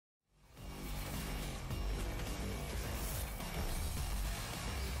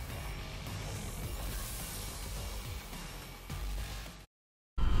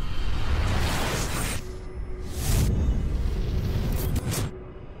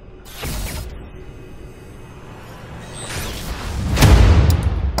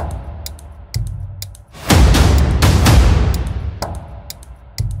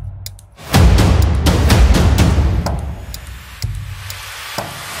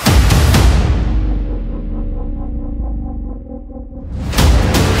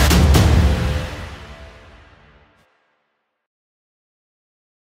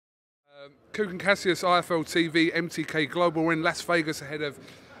KUGAN CASSIUS IFL TV MTK Global in Las Vegas ahead of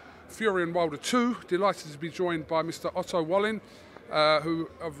Fury and Wilder 2. Delighted to be joined by Mr. Otto Wallin, who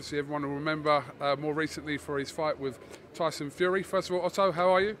obviously everyone will remember more recently for his fight with Tyson Fury. First of all, Otto, how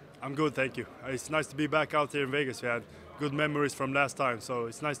are you? I'm good, thank you. It's nice to be back out here in Vegas. We had good memories from last time, so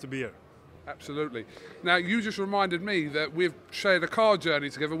it's nice to be here. Absolutely. Now, you just reminded me that we've shared a car journey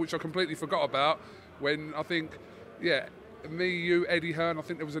together, which I completely forgot about when I think, me, you, Eddie Hearn, I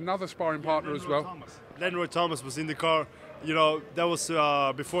think there was another sparring partner as well. Lenroy Thomas was in the car. You know, that was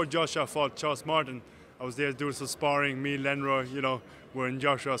before Joshua fought Charles Martin. I was there doing some sparring. Me and Lenroy, you know, were in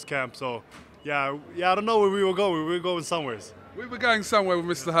Joshua's camp. So, yeah, I don't know where we were going. We were going somewhere. We were going somewhere with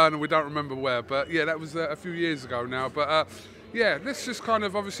Mr. Hearn, and we don't remember where. But, yeah, that was a few years ago now. But, let's just kind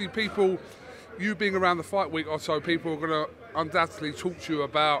of, obviously, people, you being around the fight week or so, people are going to undoubtedly talk to you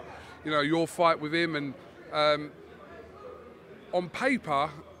about, you know, your fight with him. And on paper,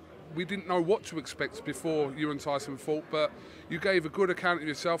 we didn't know what to expect before you and Tyson fought, but you gave a good account of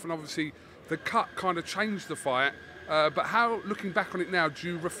yourself, and obviously the cut kind of changed the fight. But how, looking back on it now, do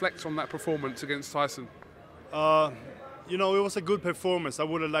you reflect on that performance against Tyson? You know, it was a good performance. I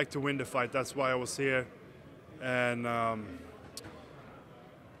would have liked to win the fight. That's why I was here. And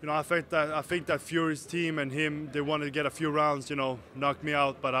you know, I think that Fury's team and him, they wanted to get a few rounds, you know, knock me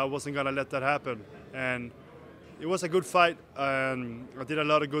out, but I wasn't gonna let that happen. And it was a good fight, and I did a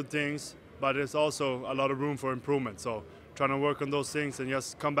lot of good things, but there's also a lot of room for improvement. So trying to work on those things and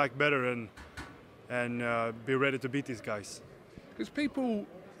just come back better and be ready to beat these guys. Because people,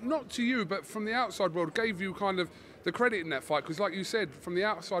 not to you, but from the outside world, gave you kind of the credit in that fight. Because like you said, from the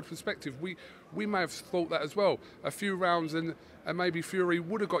outside perspective, we may have thought that as well. A few rounds and maybe Fury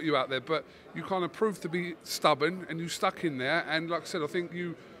would have got you out there, but you kind of proved to be stubborn and you stuck in there. And like I said, I think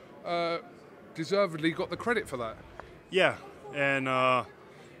you deservedly got the credit for that. Yeah, and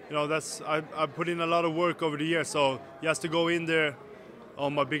you know, I put in a lot of work over the years, so just to go in there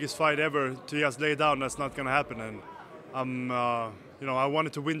on my biggest fight ever to just lay down, that's not gonna happen. And you know, I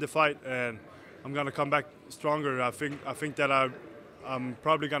wanted to win the fight, and I'm gonna come back stronger. I think that I'm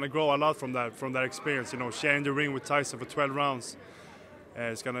probably gonna grow a lot from that experience. You know, sharing the ring with Tyson for 12 rounds,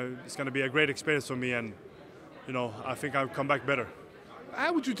 it's gonna be a great experience for me, and you know, I think I'll come back better.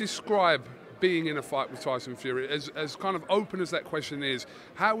 How would you describe being in a fight with Tyson Fury? As kind of open as that question is,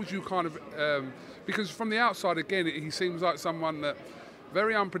 how would you kind of, because from the outside, again, he seems like someone that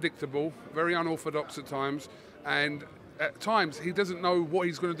very unpredictable, very unorthodox at times, and at times he doesn't know what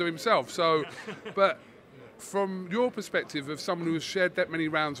he's going to do himself. So, but from your perspective of someone who has shared that many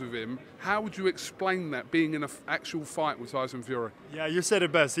rounds with him, how would you explain that, being in an actual fight with Tyson Fury? Yeah, you said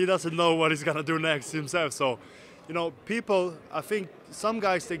it best. He doesn't know what he's going to do next himself, so you know, people, I think some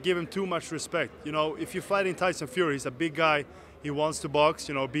guys, they give him too much respect. You know, if you're fighting Tyson Fury, he's a big guy, he wants to box,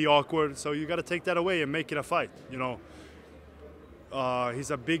 you know, be awkward, so you got to take that away and make it a fight, you know.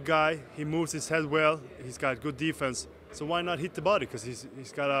 He's a big guy, he moves his head well, he's got good defense, so why not hit the body? Because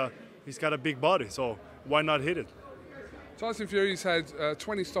he's got a big body, so why not hit it? Tyson Fury's had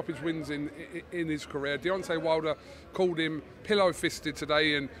 20 stoppage wins in his career. Deontay Wilder called him pillow-fisted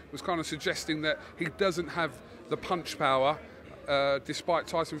today and was kind of suggesting that he doesn't have the punch power, despite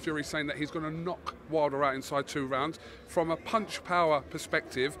Tyson Fury saying that he's going to knock Wilder out inside 2 rounds. From a punch power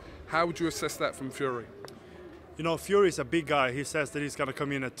perspective, how would you assess that from Fury? You know, Fury's a big guy. He says that he's going to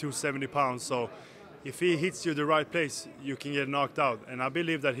come in at 270 pounds, so if he hits you the right place, you can get knocked out. And I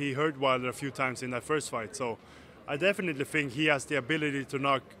believe that he hurt Wilder a few times in that first fight, so I definitely think he has the ability to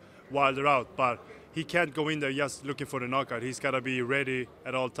knock Wilder out, but he can't go in there just looking for the knockout. He's got to be ready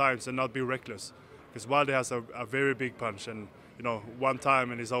at all times and not be reckless, because Wilder has a very big punch, and you know, one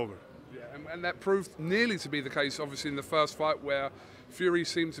time and it's over. Yeah, and that proved nearly to be the case, obviously, in the first fight, where Fury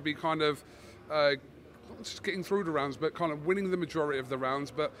seemed to be kind of not just getting through the rounds, but kind of winning the majority of the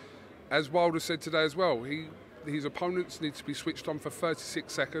rounds. But as Wilder said today as well, his opponents need to be switched on for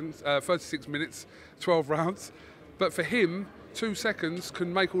 36 minutes, 12 rounds. But for him, 2 seconds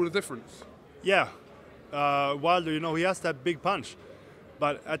can make all the difference. Yeah, Wilder, you know, he has that big punch.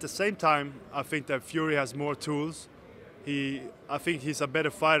 But at the same time, I think that Fury has more tools. I think he's a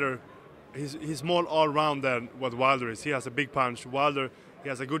better fighter. He's more all-round than what Wilder is. He has a big punch. Wilder, he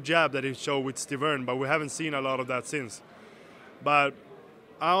has a good jab that he showed with Stiverne, but we haven't seen a lot of that since. But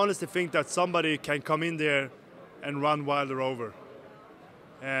I honestly think that somebody can come in there and run Wilder over.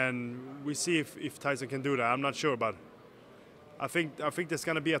 And we see if Tyson can do that. I'm not sure, but I think there's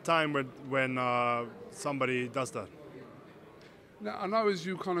going to be a time when somebody does that. Now, I know as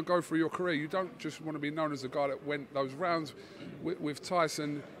you kind of go through your career, you don't just want to be known as the guy that went those rounds with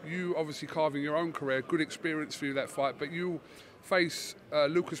Tyson. You obviously carving your own career, good experience for you that fight, but you face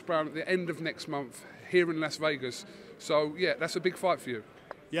Lucas Browne at the end of next month here in Las Vegas. So yeah, that's a big fight for you.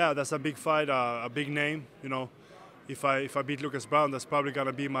 Yeah, that's a big fight, a big name. You know, if I beat Lucas Browne, that's probably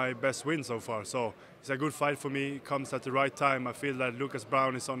gonna be my best win so far. So it's a good fight for me. It comes at the right time. I feel that Lucas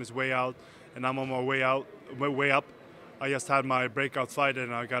Browne is on his way out, and I'm on my way up. I just had my breakout fight,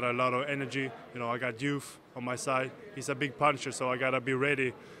 and I got a lot of energy. You know, I got youth on my side. He's a big puncher, so I gotta be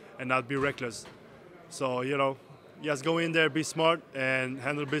ready and not be reckless. So you know, just go in there, be smart, and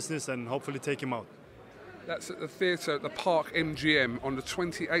handle business, and hopefully take him out. That's at the theatre at the Park MGM on the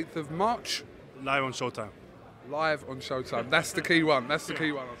 28th of March. Live on Showtime. Live on Showtime. That's the key one. That's the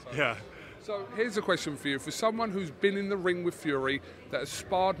key one. Yeah. So here's a question for you. For someone who's been in the ring with Fury, that has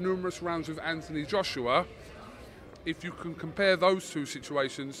sparred numerous rounds with Anthony Joshua, if you can compare those two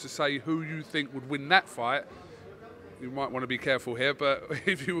situations to say who you think would win that fight, you might want to be careful here, but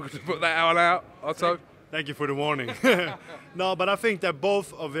if you were to put that one out, Otto? Thank you for the warning. No, but I think that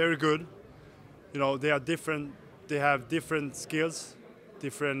both are very good. You know, they are different. They have different skills,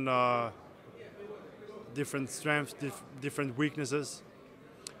 different strengths, different weaknesses.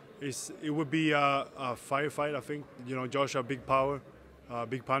 It would be a firefight, I think. You know, Joshua, big power,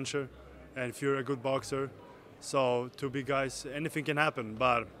 big puncher, and Fury, a good boxer. So two big guys, anything can happen,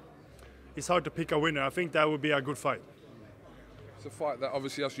 but it's hard to pick a winner. I think that would be a good fight. It's a fight that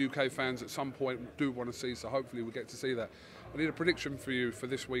obviously us UK fans at some point do want to see, so hopefully we get to see that. I need a prediction for you for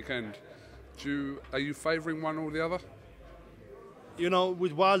this weekend. Are you favouring one or the other? You know,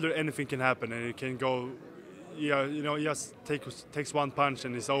 with Wilder, anything can happen, and it can go. Yeah, you know, he just takes one punch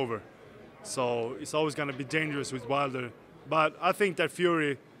and it's over. So it's always going to be dangerous with Wilder. But I think that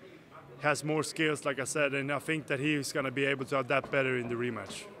Fury has more skills, like I said, and I think that he's going to be able to adapt better in the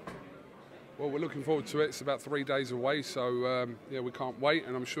rematch. Well, we're looking forward to it. It's about 3 days away, so yeah, we can't wait,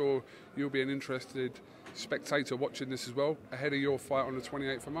 and I'm sure you'll be an interested spectator watching this as well, ahead of your fight on the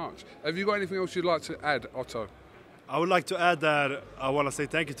 28th of March. Have you got anything else you'd like to add, Otto? I would like to add that I want to say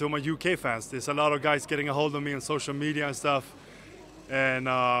thank you to my UK fans. There's a lot of guys getting a hold of me on social media and stuff, and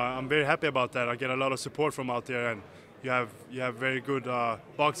I'm very happy about that. I get a lot of support from out there, and you have very good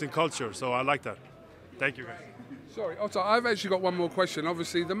boxing culture, so I like that. Thank you, guys. Sorry, Otto, I've actually got one more question.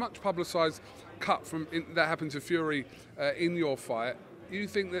 Obviously, the much publicised cut that happened to Fury in your fight, you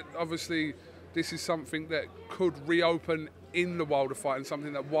think that obviously this is something that could reopen in the Wilder fight and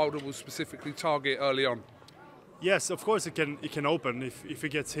something that Wilder will specifically target early on? Yes, of course it can open if he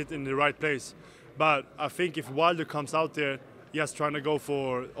gets hit in the right place. But I think if Wilder comes out there, yes, trying to go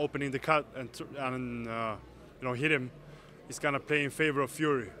for opening the cut and you know, hit him, it's gonna play in favor of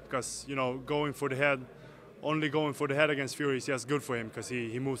Fury, because you know, only going for the head against Fury is just good for him, because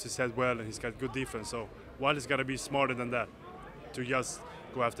he moves his head well and he's got good defense. So Wilder's gotta be smarter than that to just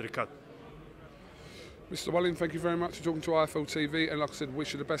go after the cut. Mr. Wallin, thank you very much for talking to IFL TV, and like I said,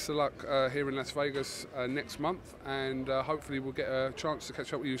 wish you the best of luck here in Las Vegas next month, and hopefully we'll get a chance to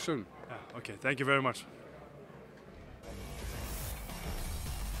catch up with you soon. Yeah, okay, thank you very much.